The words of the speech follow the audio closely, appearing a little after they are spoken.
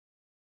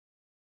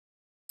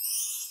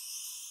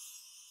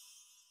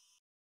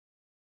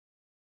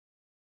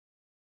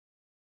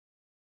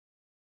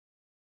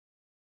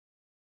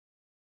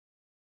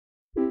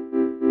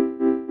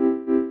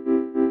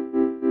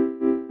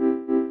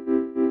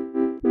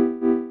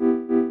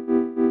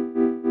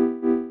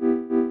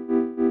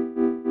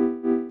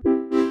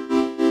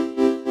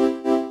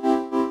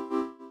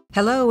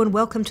Hello and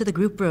welcome to the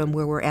group room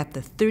where we're at the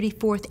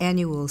 34th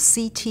annual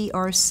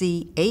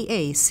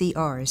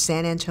CTRC-AACR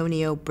San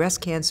Antonio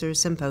Breast Cancer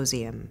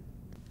Symposium.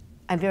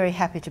 I'm very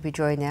happy to be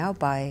joined now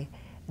by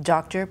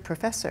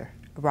Professor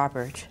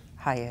Robert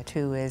Hiatt,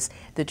 who is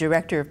the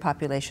Director of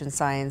Population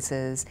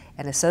Sciences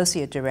and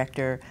Associate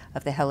Director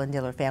of the Helen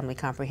Diller Family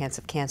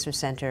Comprehensive Cancer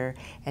Center,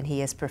 and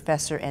he is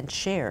Professor and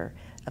Chair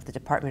of the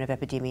Department of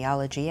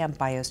Epidemiology and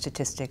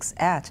Biostatistics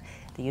at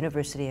the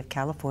University of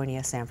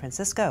California, San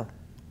Francisco.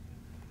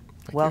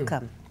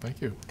 Welcome. Thank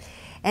you.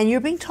 And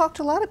you're being talked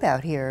a lot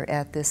about here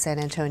at this San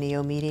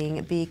Antonio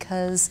meeting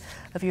because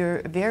of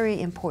your very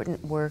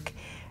important work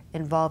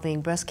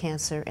involving breast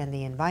cancer and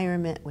the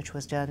environment, which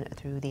was done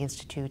through the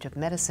Institute of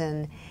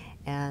Medicine.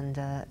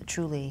 And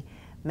truly,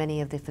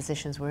 many of the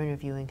physicians we're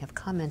interviewing have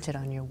commented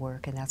on your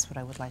work, and that's what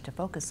I would like to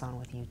focus on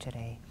with you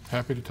today.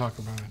 Happy to talk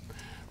about it.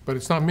 But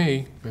it's not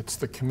me, it's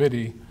the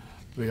committee,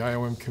 the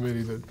IOM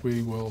committee, that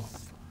we will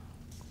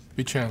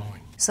be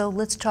channeling. So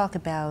let's talk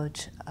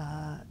about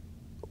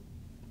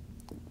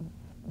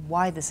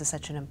why this is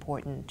such an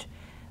important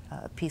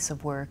piece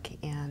of work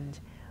and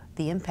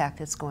the impact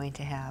it's going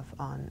to have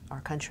on our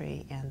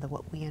country and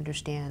what we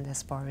understand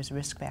as far as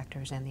risk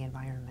factors and the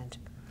environment.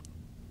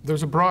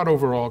 There's a broad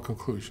overall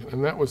conclusion,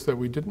 and that was that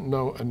we didn't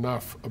know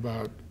enough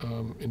about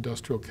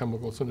industrial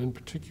chemicals, and in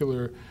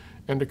particular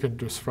endocrine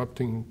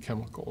disrupting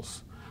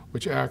chemicals,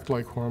 which act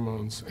like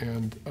hormones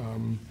and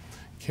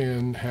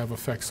can have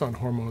effects on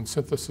hormone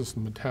synthesis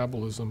and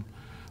metabolism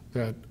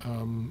that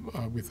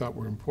we thought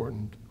were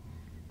important.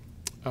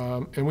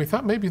 And we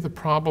thought maybe the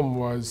problem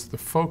was the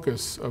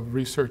focus of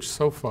research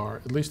so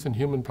far, at least in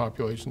human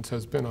populations,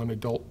 has been on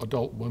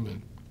adult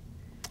women.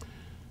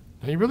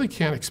 Now, you really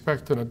can't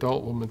expect an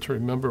adult woman to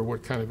remember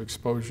what kind of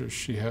exposures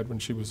she had when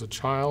she was a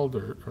child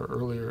or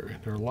earlier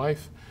in her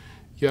life,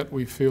 yet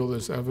we feel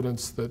there's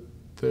evidence that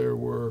there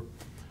were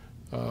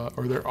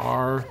or there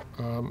are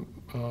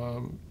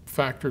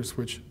factors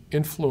which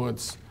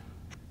influence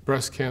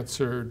breast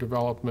cancer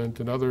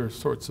development and other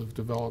sorts of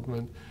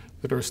development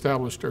that are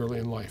established early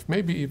in life,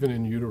 maybe even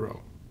in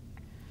utero.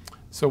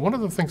 So one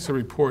of the things the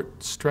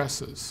report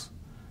stresses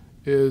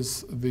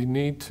is the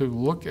need to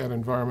look at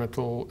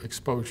environmental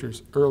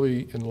exposures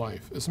early in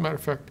life. As a matter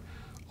of fact,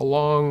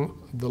 along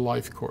the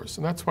life course.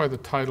 And that's why the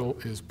title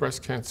is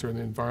Breast Cancer and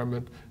the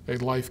Environment, a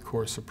Life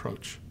Course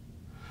Approach.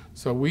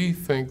 So we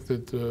think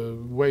that the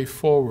way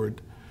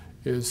forward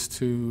is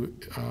to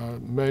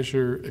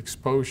measure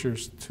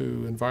exposures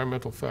to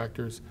environmental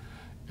factors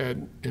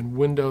in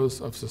windows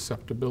of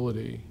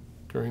susceptibility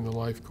during the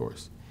life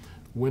course.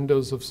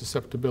 Windows of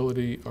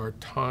susceptibility are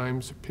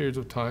periods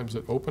of times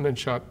that open and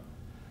shut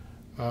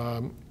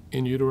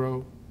in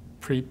utero,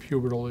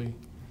 pre-pubertally,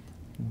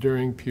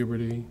 during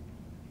puberty,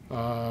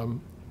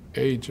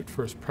 age at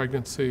first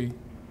pregnancy,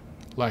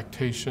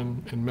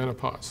 lactation, and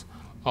menopause.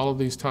 All of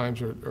these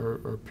times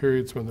are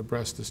periods when the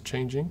breast is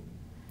changing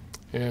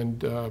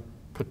and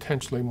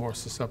potentially more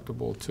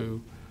susceptible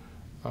to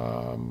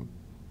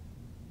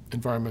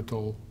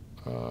environmental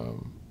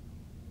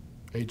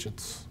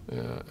agents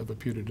of a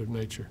putative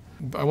nature.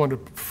 I want to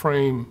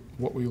frame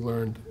what we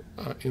learned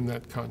in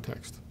that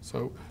context.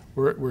 So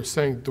we're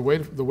saying the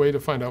way to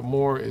find out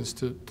more is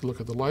to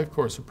look at the life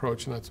course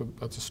approach, and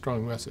that's a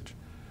strong message.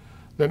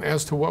 Then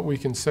as to what we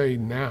can say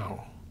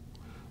now,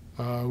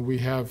 we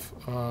have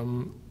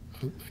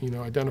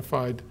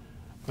identified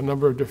a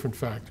number of different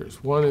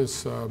factors. One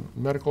is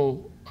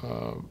medical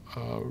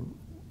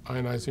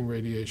ionizing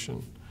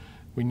radiation.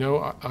 We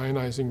know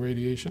ionizing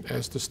radiation,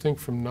 as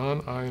distinct from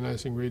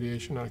non-ionizing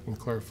radiation, I can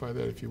clarify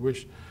that if you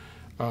wish,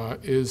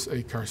 is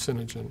a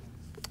carcinogen.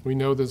 We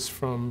know this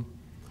from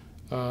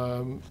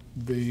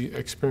the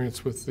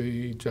experience with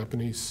the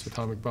Japanese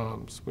atomic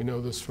bombs. We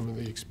know this from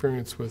the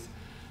experience with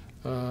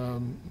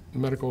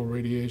medical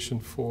radiation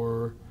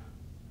for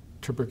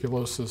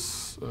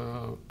tuberculosis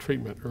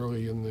treatment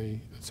early in the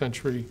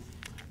century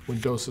when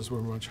doses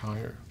were much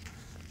higher.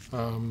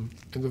 And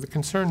the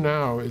concern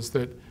now is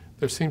that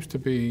there seems to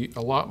be a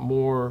lot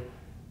more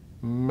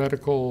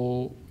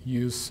medical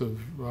use of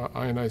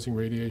ionizing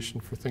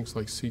radiation for things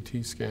like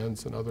CT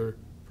scans and other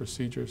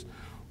procedures,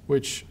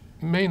 which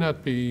may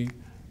not be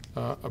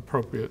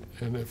appropriate.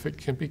 And if it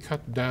can be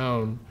cut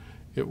down,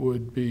 it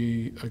would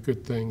be a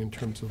good thing in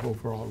terms of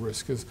overall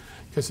risk,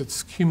 because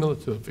it's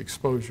cumulative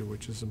exposure,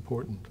 which is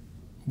important.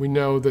 We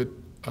know that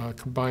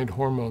combined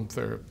hormone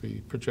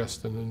therapy,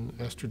 progestin and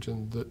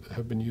estrogen, that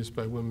have been used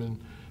by women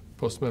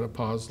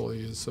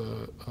postmenopausally is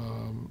a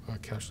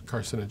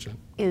carcinogen.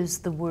 Is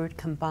the word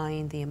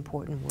combined the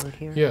important word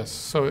here? Yes,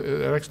 so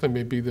it actually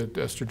may be that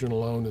estrogen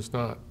alone is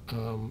not,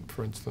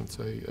 for instance,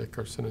 a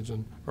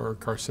carcinogen or a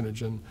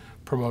carcinogen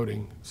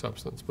promoting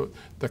substance, but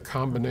the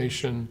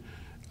combination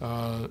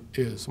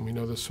is, and we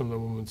know this from the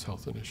Women's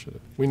Health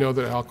Initiative. We know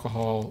that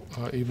alcohol,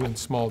 even in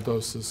small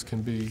doses,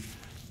 can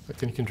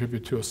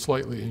contribute to a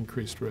slightly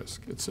increased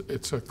risk.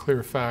 It's a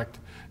clear fact.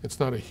 It's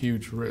not a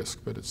huge risk,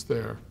 but it's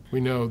there. We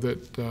know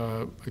that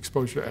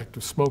exposure to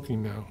active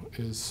smoking now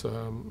is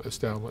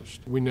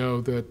established. We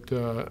know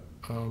that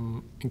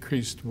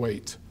increased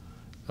weight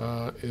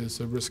is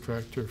a risk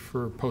factor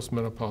for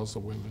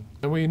postmenopausal women.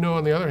 And we know,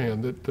 on the other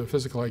hand, that the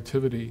physical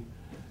activity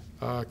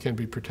can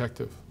be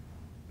protective.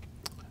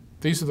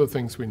 These are the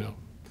things we know.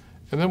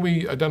 And then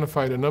we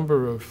identified a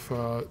number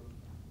of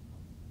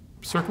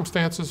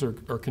circumstances or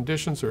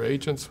conditions or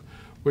agents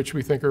which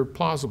we think are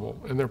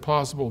plausible, and they're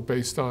plausible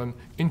based on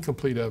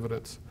incomplete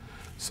evidence.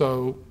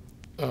 So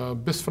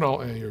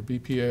bisphenol A, or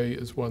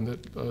BPA, is one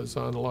that is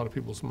on a lot of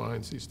people's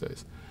minds these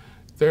days.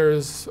 There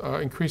is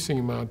increasing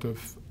amount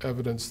of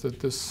evidence that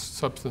this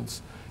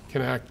substance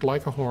can act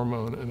like a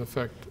hormone and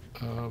affect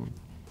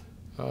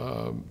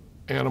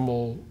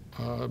animal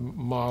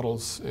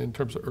models in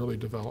terms of early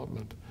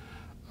development.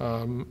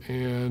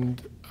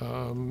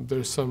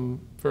 There's some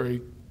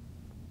very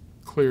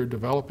clear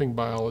developing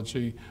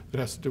biology that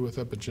has to do with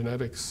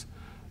epigenetics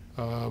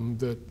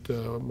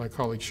that my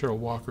colleague Cheryl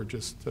Walker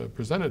just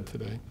presented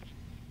today,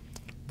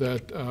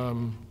 that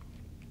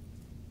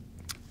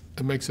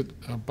it makes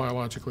it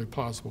biologically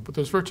plausible. But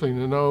there's virtually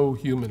no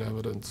human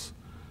evidence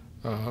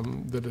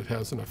that it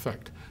has an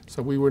effect.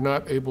 So we were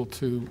not able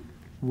to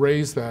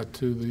raise that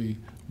to the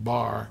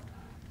bar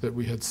that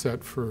we had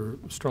set for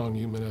strong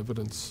human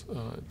evidence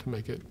to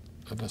make it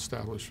an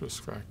established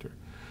risk factor.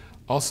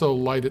 Also,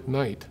 light at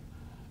night,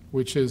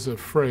 which is a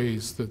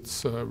phrase that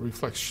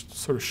reflects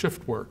sort of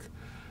shift work,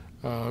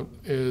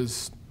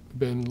 has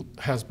been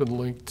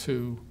linked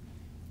to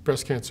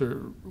breast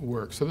cancer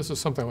work. So this is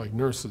something like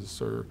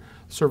nurses or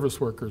service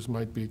workers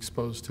might be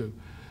exposed to.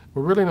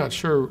 We're really not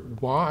sure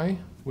why.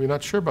 We're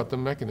not sure about the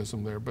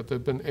mechanism there, but there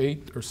have been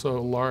 8 or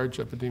so large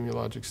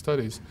epidemiologic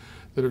studies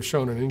that have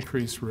shown an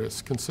increased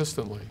risk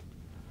consistently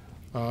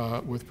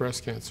with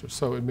breast cancer.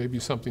 So it may be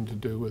something to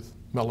do with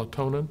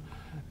melatonin,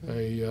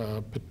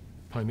 a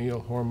pineal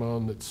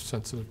hormone that's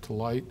sensitive to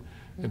light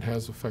and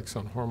has effects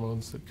on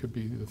hormones that could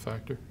be the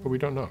factor, but we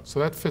don't know.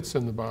 So that fits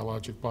in the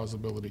biologic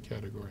plausibility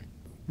category.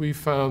 We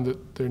found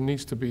that there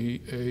needs to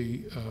be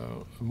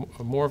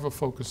a more of a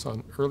focus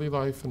on early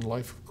life and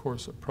life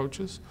course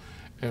approaches,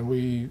 and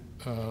we,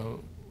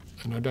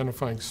 in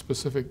identifying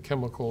specific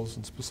chemicals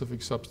and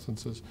specific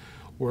substances,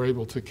 we're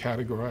able to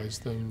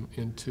categorize them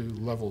into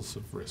levels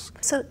of risk.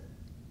 So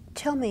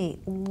tell me,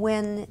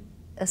 when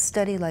a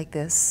study like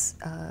this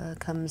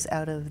comes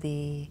out of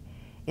the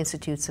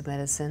Institutes of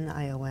Medicine,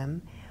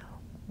 IOM,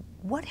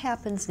 what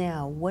happens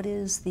now? What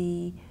do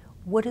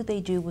they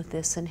do with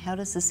this, and how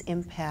does this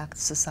impact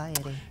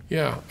society?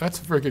 Yeah, that's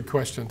a very good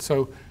question.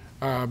 So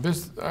I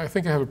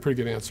think I have a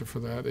pretty good answer for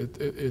that.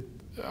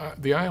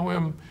 The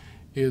IOM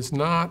is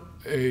not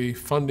a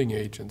funding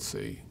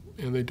agency,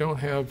 and they don't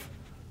have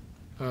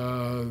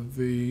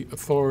the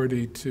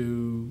authority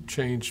to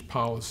change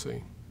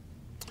policy.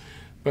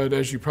 But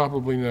as you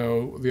probably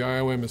know, the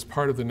IOM is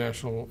part of the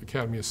National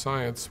Academy of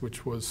Science,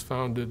 which was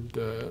founded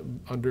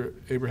under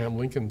Abraham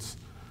Lincoln's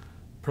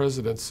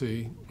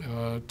presidency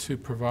to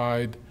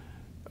provide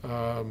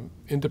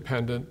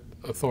independent,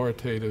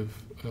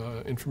 authoritative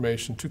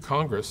information to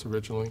Congress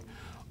originally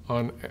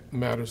on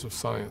matters of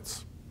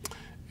science.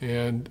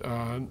 And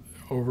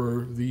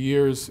over the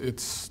years,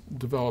 it's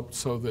developed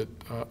so that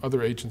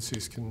other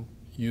agencies can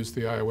use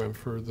the IOM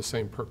for the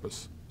same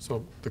purpose.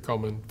 So the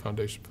Komen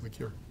Foundation for the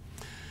Cure.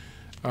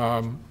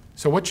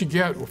 So what you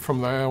get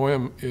from the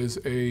IOM is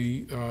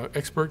a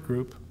expert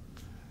group,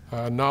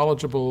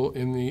 knowledgeable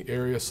in the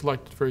area,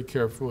 selected very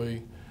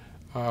carefully,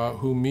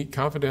 who meet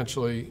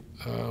confidentially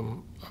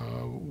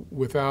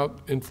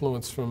without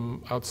influence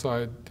from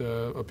outside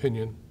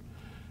opinion,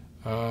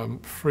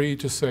 free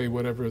to say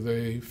whatever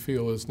they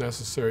feel is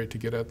necessary to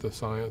get at the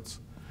science.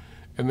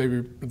 And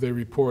they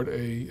report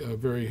a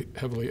very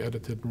heavily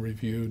edited and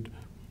reviewed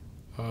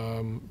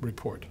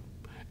report.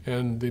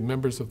 And the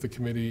members of the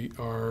committee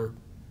are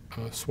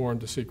sworn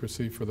to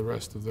secrecy for the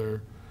rest of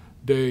their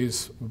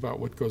days about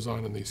what goes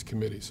on in these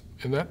committees.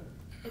 And that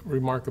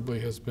remarkably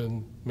has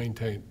been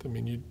maintained. I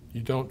mean,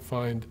 you don't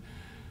find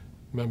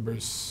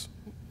members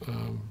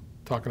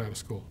talking out of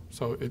school.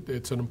 So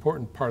it's an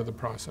important part of the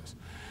process.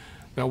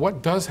 Now,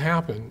 what does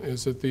happen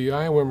is that the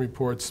IOM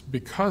reports,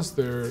 because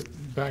they're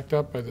backed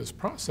up by this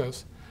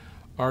process,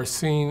 are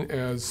seen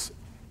as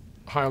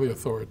highly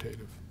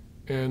authoritative.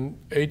 And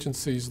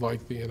agencies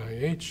like the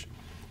NIH,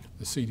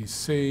 the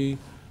CDC,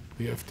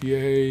 the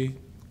FDA,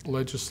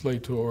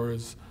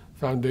 legislators,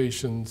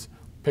 foundations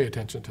pay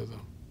attention to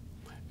them.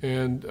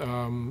 And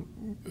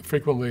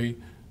frequently,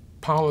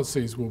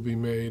 policies will be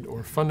made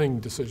or funding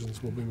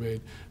decisions will be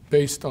made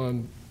based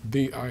on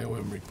the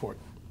IOM report.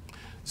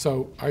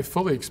 So I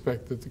fully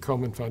expect that the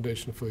Komen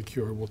Foundation for the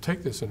Cure will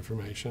take this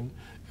information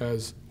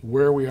as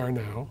where we are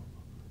now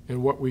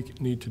and what we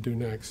need to do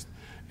next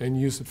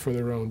and use it for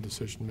their own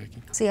decision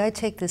making. See, I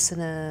take this in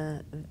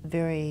a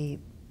very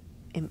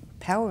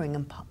empowering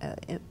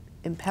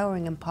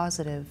and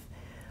positive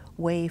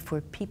way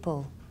for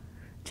people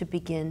to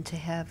begin to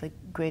have a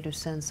greater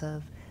sense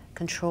of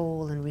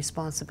control and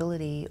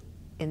responsibility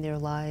in their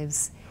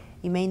lives.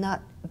 You may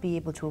not be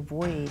able to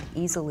avoid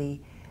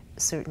easily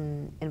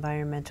certain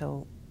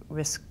environmental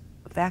risk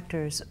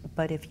factors,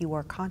 but if you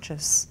are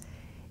conscious,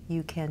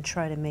 you can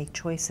try to make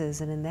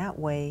choices, and in that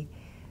way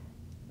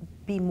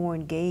be more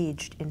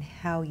engaged in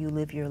how you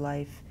live your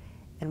life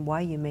and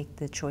why you make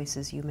the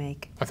choices you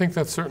make. I think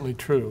that's certainly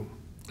true.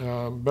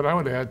 But I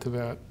would add to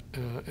that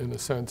in a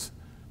sense,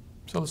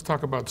 so let's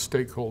talk about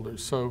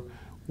stakeholders. So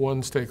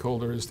one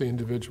stakeholder is the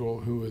individual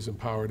who is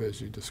empowered,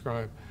 as you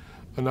described.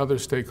 Another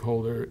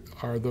stakeholder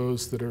are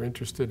those that are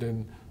interested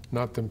in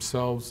not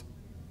themselves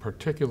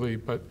particularly,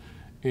 but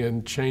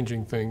in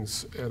changing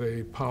things at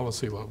a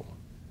policy level.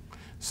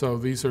 So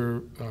these are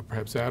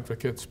perhaps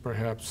advocates,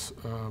 perhaps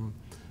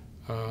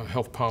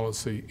health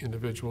policy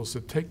individuals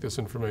that take this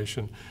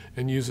information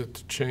and use it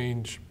to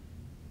change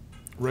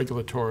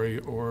regulatory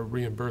or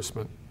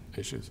reimbursement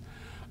issues.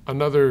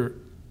 Another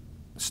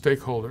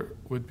stakeholder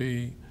would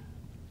be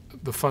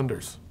the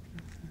funders,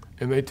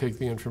 and they take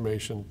the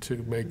information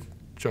to make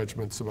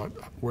judgments about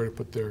where to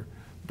put their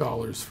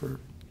dollars for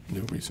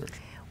new research.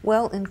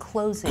 Well, in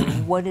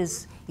closing, what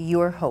is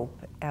your hope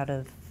out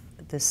of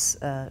this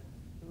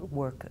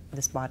work,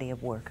 this body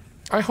of work?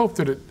 I hope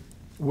that it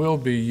will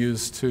be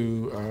used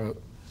to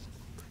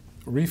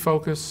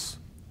refocus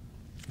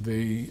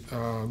the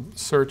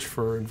search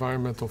for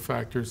environmental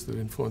factors that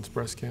influence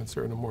breast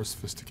cancer in a more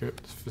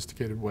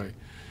sophisticated way,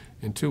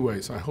 in two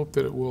ways. I hope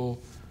that it will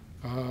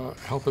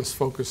help us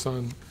focus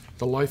on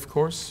the life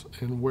course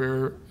and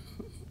where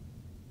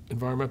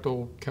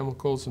environmental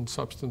chemicals and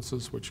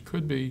substances which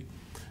could be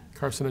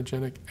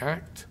carcinogenic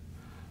act,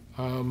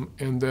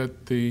 and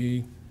that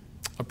the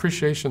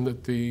appreciation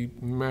that the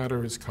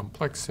matter is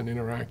complex and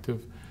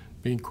interactive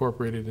be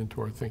incorporated into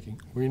our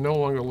thinking. We're no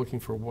longer looking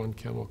for one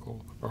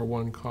chemical or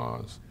one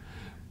cause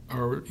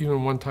or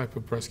even one type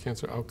of breast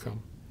cancer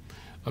outcome.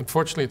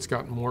 Unfortunately, it's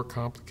gotten more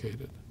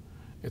complicated.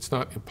 It's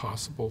not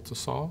impossible to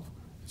solve,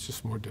 it's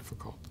just more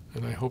difficult.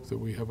 And I hope that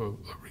we have a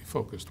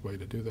refocused way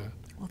to do that.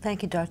 Well,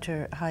 thank you,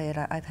 Dr.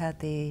 Hiatt. I've had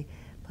the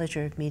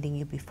pleasure of meeting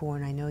you before,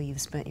 and I know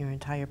you've spent your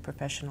entire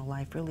professional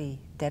life really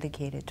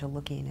dedicated to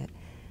looking at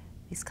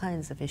these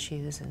kinds of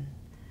issues and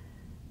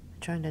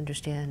trying to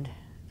understand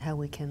how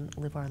we can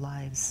live our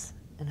lives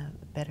in a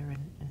better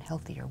and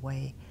healthier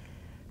way.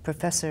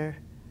 Professor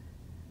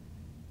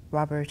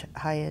Robert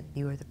Hiatt,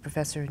 you are the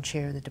professor and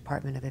chair of the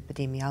Department of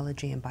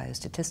Epidemiology and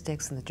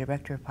Biostatistics and the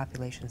director of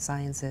Population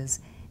Sciences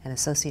and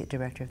associate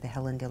director of the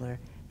Helen Diller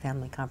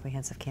Family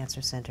Comprehensive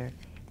Cancer Center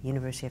at the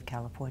University of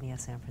California,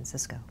 San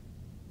Francisco.